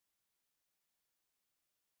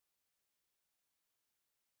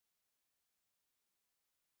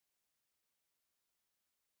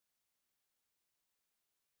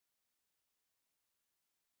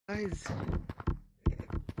Guys,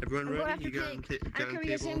 everyone I'm going ready? after You got on pig. got on I'm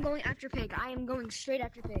table? going after pig. I am going straight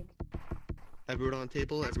after pig. Everyone on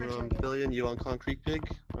table? That's my Everyone on target. pavilion? You on concrete pig?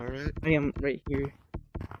 Alright. I am right here.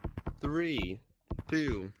 3,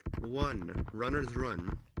 2, 1. Runners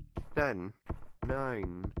run. 10,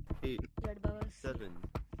 9, 8, Right above us. 7,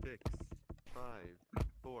 6, 5,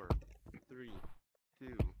 4, 3,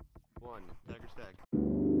 2, 1. Tiger stack.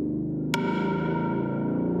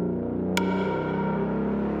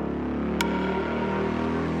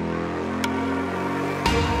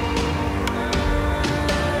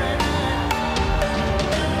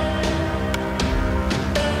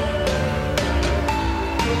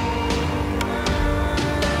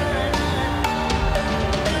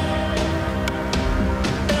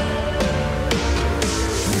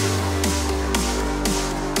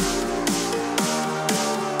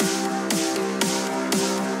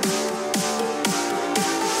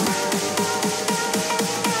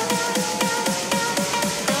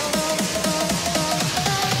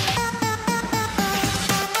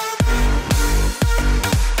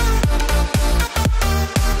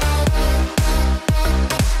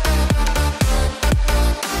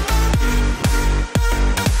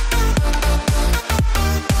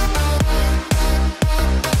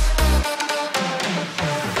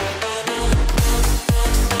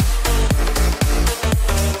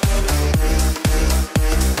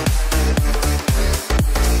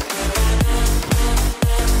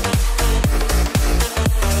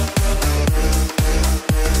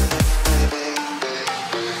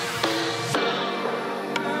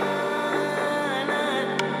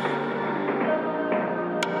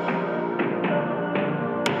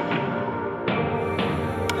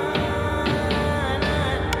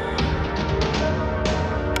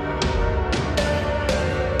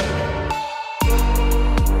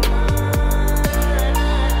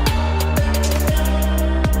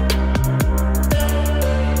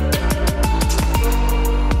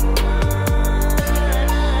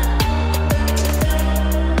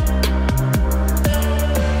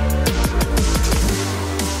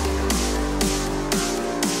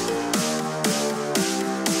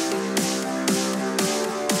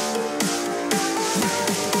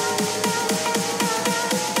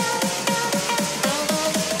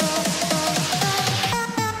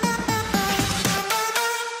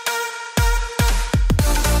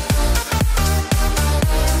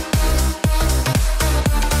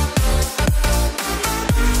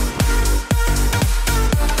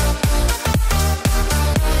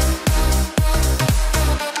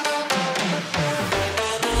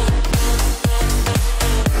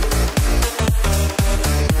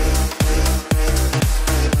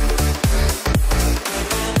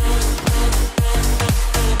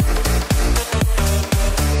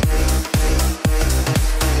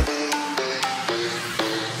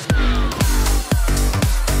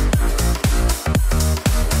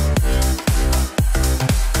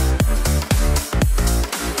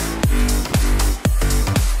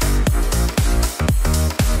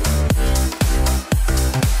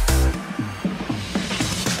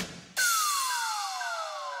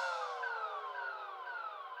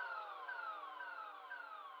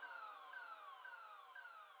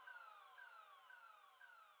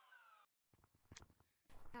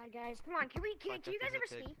 Guys, come on, can you guys ever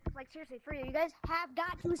speak? Like, seriously, for you guys have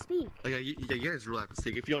got to speak. Yeah, you guys really have to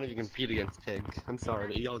speak. If you don't even compete against pig, I'm sorry,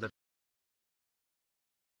 but y'all have.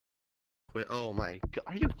 Wait, oh my god,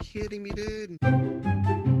 are you kidding me, dude?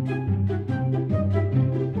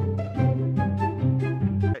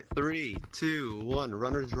 Right, 3, 2, 1,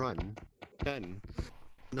 runners run. 10,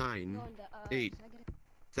 9, 8,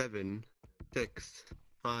 7, 6,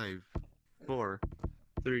 5, 4,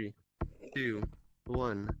 3, 2,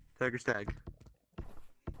 1. Tiger stag.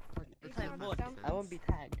 I won't be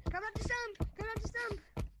tagged. Come up to stump! Come up to stump!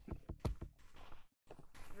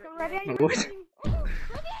 Come right at you! What? Right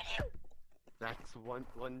at you! That's one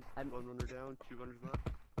runner down, 2 runners left.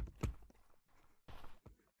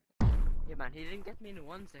 Yeah, man, he didn't get me in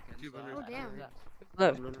 1 second. Two runners Oh, damn.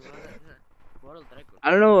 Look, One runner left. World record.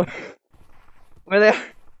 I don't know where they are.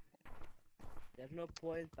 There's no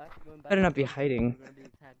point going back. Better not be hiding. We're gonna be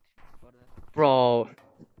tagged for that. Bro.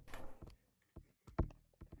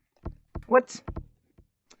 What?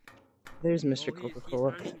 There's Mr.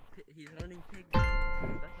 Coca-Cola. He's running pig.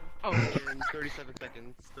 Oh, in 37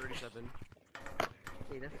 seconds. 37.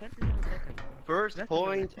 Hey, that's 37 seconds. First That's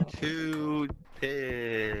point a good to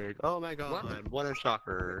pig. Oh my god. What a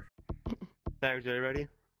shocker. Tags, are you ready?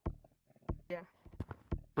 Yeah.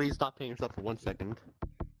 Please stop paying yourself for 1 second.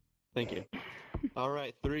 Thank you.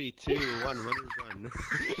 Alright, 3, 2, 1, runners run.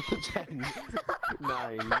 10,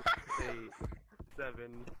 9, 8,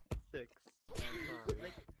 7, 6, 5,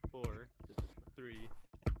 4, 3,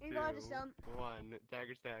 You 2, go to some. 1.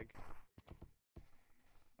 Dagger stag.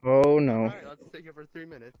 Oh no. Alright, let's sit here for 3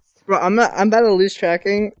 minutes. Bro, I'm about to lose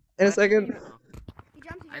tracking in a second. He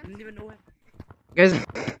jumps. I didn't even know it. Guys, This is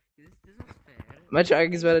not fair. my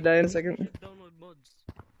tracking's about to die in a second. Download mods.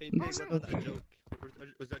 Hey, Pig, what about that joke?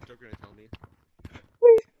 Was that joke gonna tell me?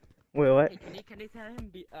 Wait, what? Hey, can you tell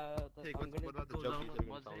him that Hey, I'm what gonna about the go joke you download said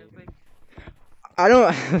mods gonna real tell me? quick? I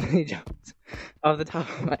don't have any jumps off the top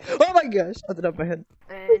of my. Oh my gosh! Off the top of my head.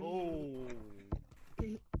 And Oh.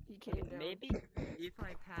 he came down. Maybe if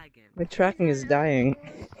I tag him. My tracking is dying.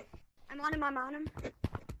 I'm on him. I'm on him.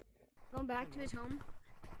 Going back to his home.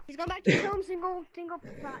 He's going back to his home. Single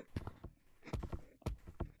plot.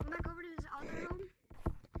 Going back over to his other home.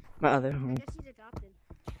 My other I home. guess he's adopted.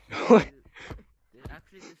 What? They're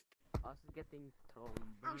actually just us getting thrown.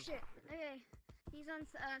 Oh shit. Okay. He's on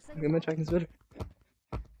second Okay, my floor. tracking's better.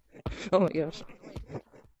 Oh my gosh.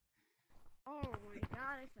 Oh my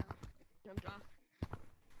god, I fell. Jumped off.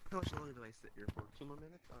 How much longer do I sit here for? 2 more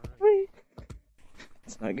minutes? Alright. Wait.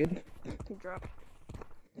 It's not good. He dropped.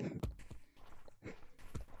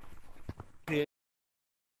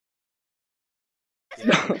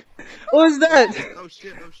 What was that? Oh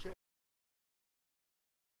shit, oh shit.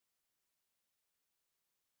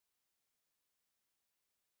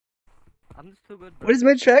 I'm just too good. What is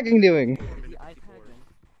my tracking doing? The I tag him.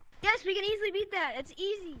 Yes, we can easily beat that. It's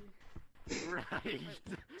easy. Right.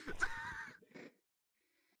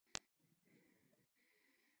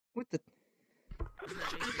 What the?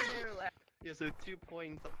 Yeah, so 2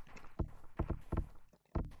 points.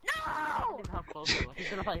 No! How close he was. He's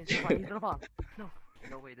gonna fall. He's gonna fall. No.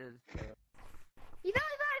 No way. There's. He fell.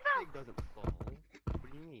 Pig doesn't fall.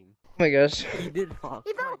 What do you mean? Oh my gosh. He did fall.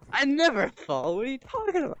 He fell. I never fall. What are you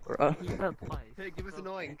talking about, bro? He fell twice. Pig, give us an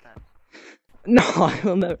oink. No, I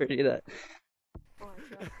will never do that. Oh,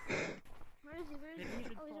 I fell. Where is he? Maybe you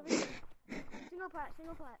should Oh, he's fall. over here.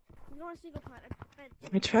 Single plot. He's going single plot.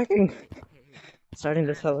 My tracking Hey, starting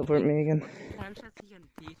to teleport me again. Francis, he can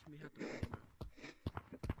teach me how to play.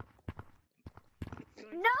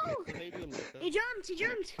 No! So how you doing, Melissa? He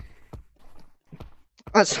jumped.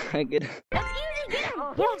 That's not good. That's easy. Get him.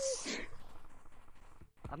 Yes.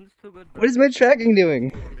 I'm just too good. What is my tracking doing?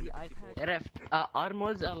 The I tag. Ref, are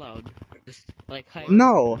mods allowed? Just like hi.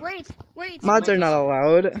 No. Wait. Mods are not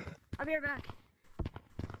allowed. I'll be right back.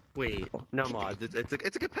 Wait, no mods. It's a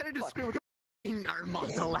competitive screw. Are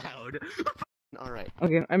mods allowed? Alright.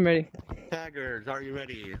 Okay, I'm ready. Taggers, are you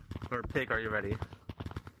ready? Or Pig, are you ready?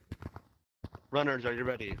 Runners, are you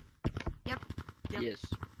ready? Yep. Yes.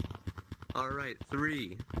 Alright,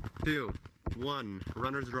 3, 2, 1.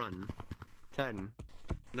 Runners run. 10,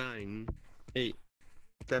 9, 8,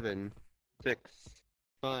 7, 6,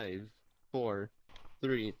 5, 4,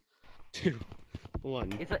 3, 2,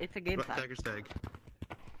 1. It's a game tag. Tagger stag.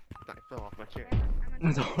 I fell off my chair.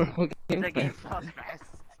 That's a horrible game. It's a game so fast.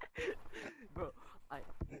 Bro, I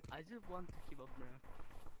just want to keep up now.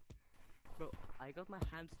 Bro, I got my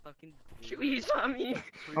hand stuck in the He saw me.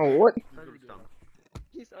 Oh, what?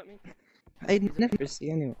 He saw me. I never see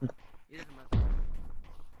anyone. It doesn't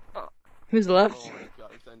matter. Who's left? Oh my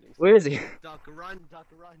god, it's ending. Where is he? Duck, run, duck,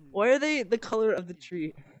 run. Why are they the color of the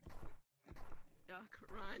tree? Duck,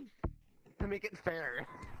 run. To make it fair.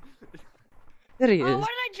 There he Oh, is. why did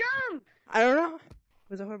I jump? I don't know. It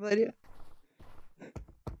was a horrible idea.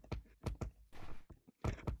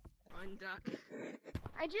 Run, duck.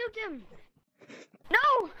 I juked him.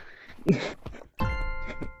 No!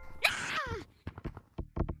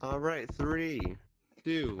 Alright, 3,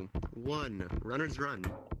 2, 1. Runners run.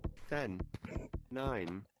 10,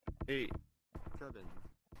 9, 8, 7,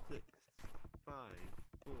 6, 5,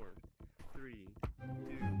 4, 3,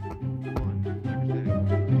 2, 1.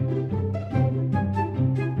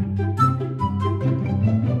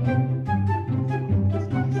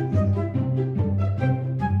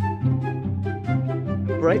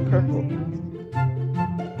 Bright purple.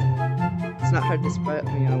 It's not hard to spot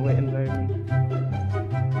me in a wet environment.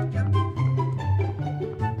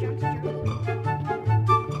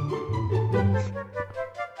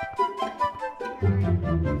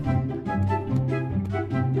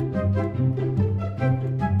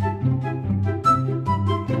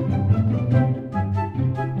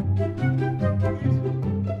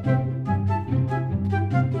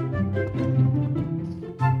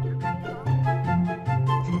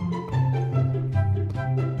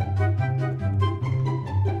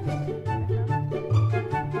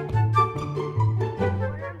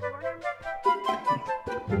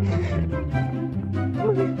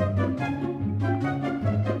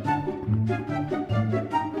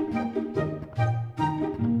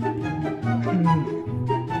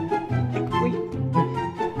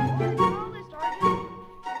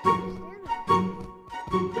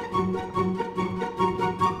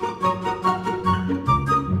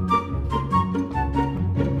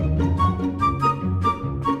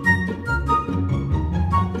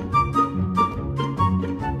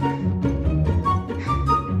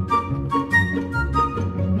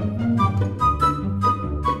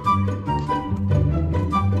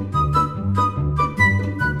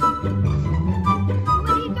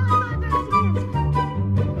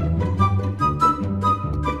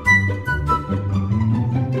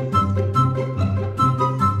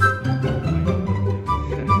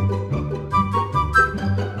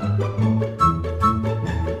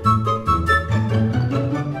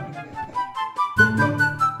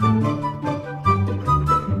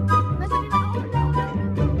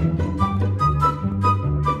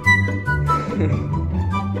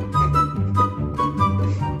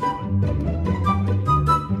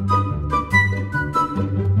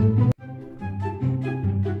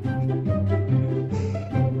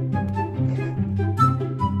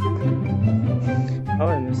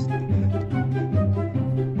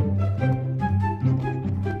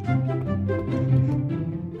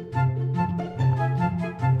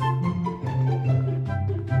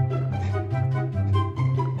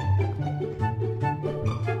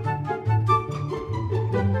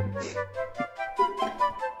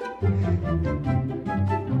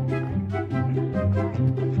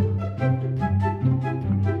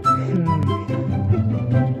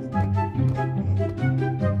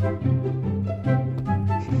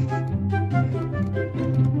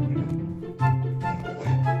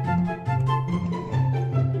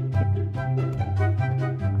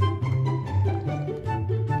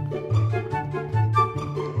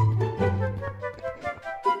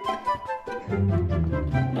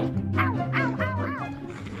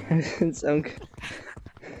 Some good.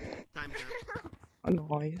 Time cap.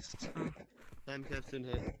 Nice. Time cap soon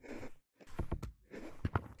hit.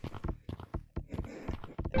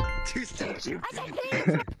 Two step shoot. I said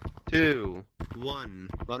pink. 2, 1.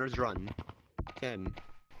 Runners run. 10,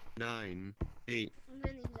 9, 8, I'm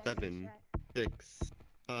doing the exact 7, same 6,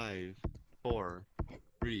 5, 4,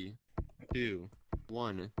 3, 2,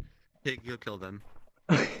 1. Pig, you'll kill them.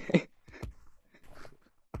 Okay.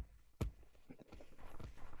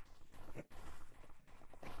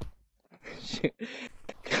 Shoot.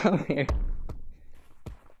 Come here.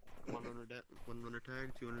 One runner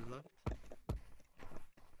tag, 2 runners left.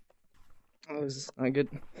 That was not good.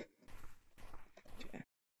 Okay.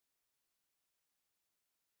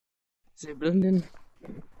 They blend in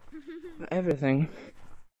strat. everything.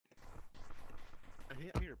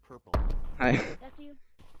 I hear purple. Hi. That's you.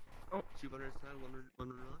 2 runners tag, 1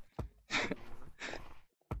 runner left.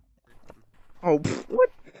 Oh, what?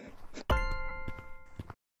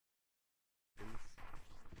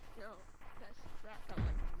 No, that's strat. Come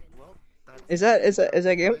on. Well, that's Is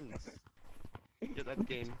that game? wins. Yeah, that's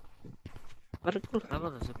game. What a cool. That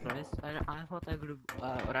was a surprise. I thought I would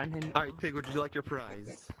run him. Alright, Pig, would you like your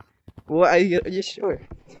prize? What are you sure?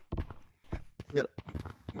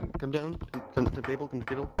 Come down. Come to the table, come to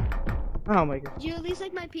the table. Oh my god. Do you at least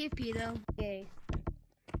like my PFP though? Yay.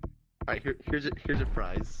 Alright, here's a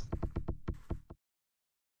prize.